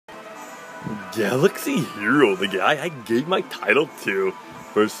Galaxy Hero, the guy I gave my title to,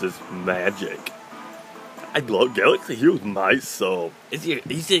 versus Magic. I love Galaxy Hero's my soul.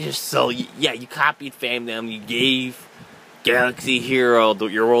 He's your soul. Yeah, you copied Fandom. You gave Galaxy Hero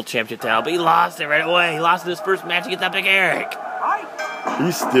your World Championship title, but he lost it right away. He lost in his first match against Epic Eric.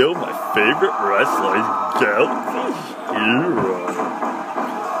 He's still my favorite wrestler. He's Galaxy Hero.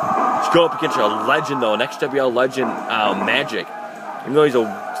 Let's go up against a legend, though, an XWL legend, Magic. Even though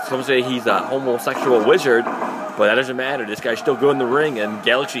some say he's a homosexual wizard, but that doesn't matter. This guy's still good in the ring, and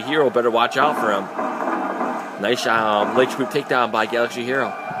Galaxy Hero better watch out for him. Nice leg sweep takedown by Galaxy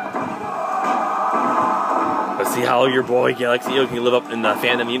Hero. Let's see how your boy Galaxy Hero can live up in the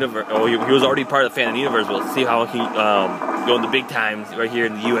Fandom universe. Oh, he was already part of the Fandom universe, but let's see how he can go in the big times right here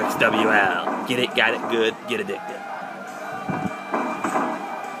in the UXWL. Get it, got it, good, get addicted.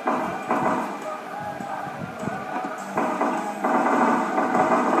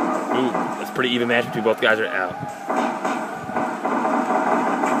 Ooh, that's a pretty even match between both guys right now.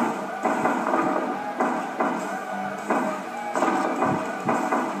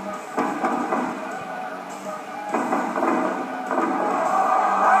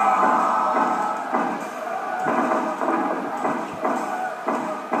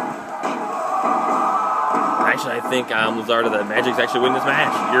 Actually, I think Lizardo, that Magic's actually winning this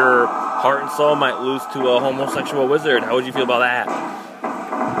match. Your heart and soul might lose to a homosexual wizard. How would you feel about that?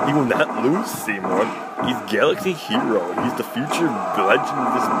 He will not lose, Seymour. He's Galaxy Hero. He's the future legend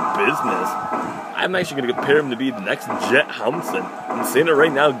of this business. I'm actually going to compare him to be the next Jet Hounson. I'm saying it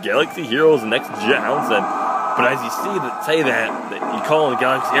right now, Galaxy Hero is the next Jet Hounson. But as you see that say that you call him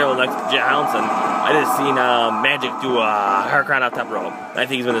Galaxy Hero next to Jet Hounson, I just seen Magic do a Hurricane off top rope. I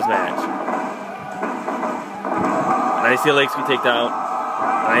think he's winning this match. And I see a leg sweep takedown,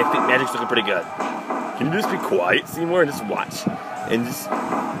 and I think Magic's looking pretty good. Can you just be quiet, Seymour, and just watch? And just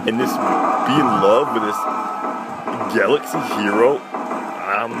be in love with this Galaxy Hero?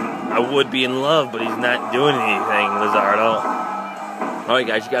 I would be in love, but he's not doing anything, Lizardo. Alright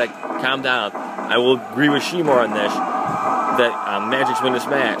guys, you gotta calm down. I will agree with Seymour on this, that Magic's win this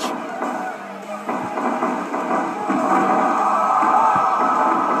match.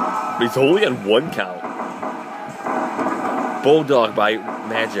 But he's only on one count. Bulldog by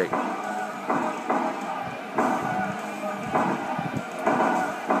Magic.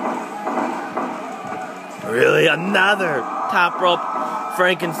 Really? Another top rope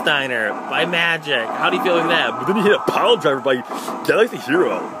Frankensteiner by Magic. How do you feel like that? But then he hit a pile driver by Galaxy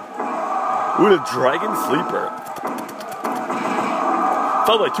Hero with a Dragon Sleeper.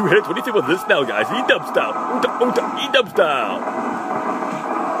 Followed by 2 hits. What do you think about this now, guys? E-dub style. E-dub style.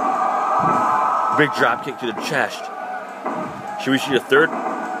 Big drop kick to the chest. Should we shoot a third?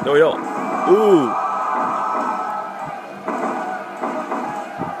 No, we don't. Ooh.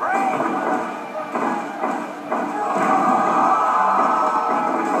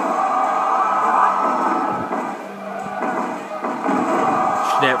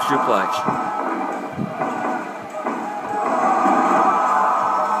 Snap suplex.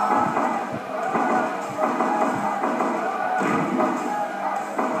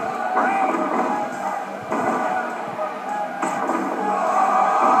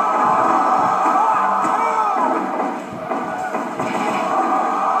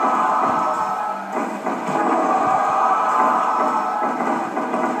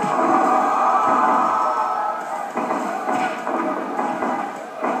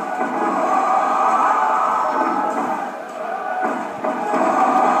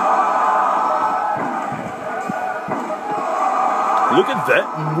 Look at that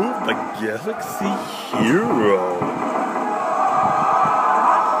move by Galaxy Hero.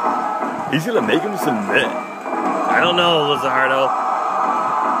 He's gonna make him submit. I don't know, Lizardo.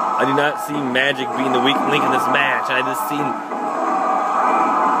 I do not see Magic being the weak link in this match. I just seen...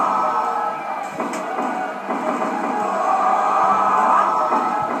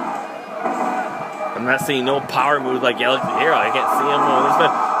 I'm not seeing no power moves like Galaxy Hero. I can't see him on this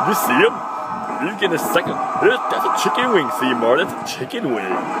match. You see him? He's getting a second. That's a chicken wing, Seymour. That's a chicken wing.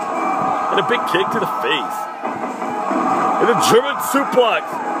 And a big kick to the face. And a German suplex.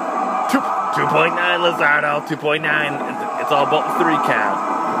 2.9, Lizardo. 2.9. It's all about the 3 count.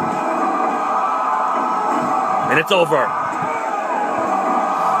 And it's over.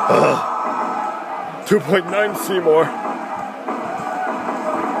 2.9, Seymour.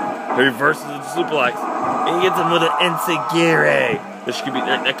 He reverses the suplex. And he gets him with an Enzuigiri. This could be...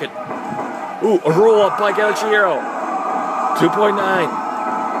 That could... Ooh, a roll-up by Galaxy Hero. 2.9.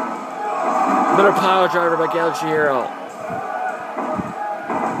 Another power driver by Galaxy Hero.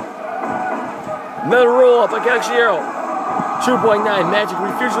 Another roll-up by Galaxy Hero. 2.9. Magic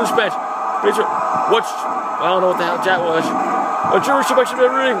refuses this match. I don't know what the hell that was. A German Suplex in the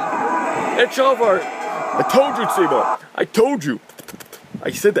ring. It's over. I told you, Seymour. I told you.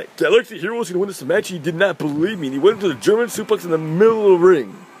 I said that Galaxy Hero was going to win this match. He did not believe me. And he went into the German Suplex in the middle of the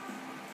ring.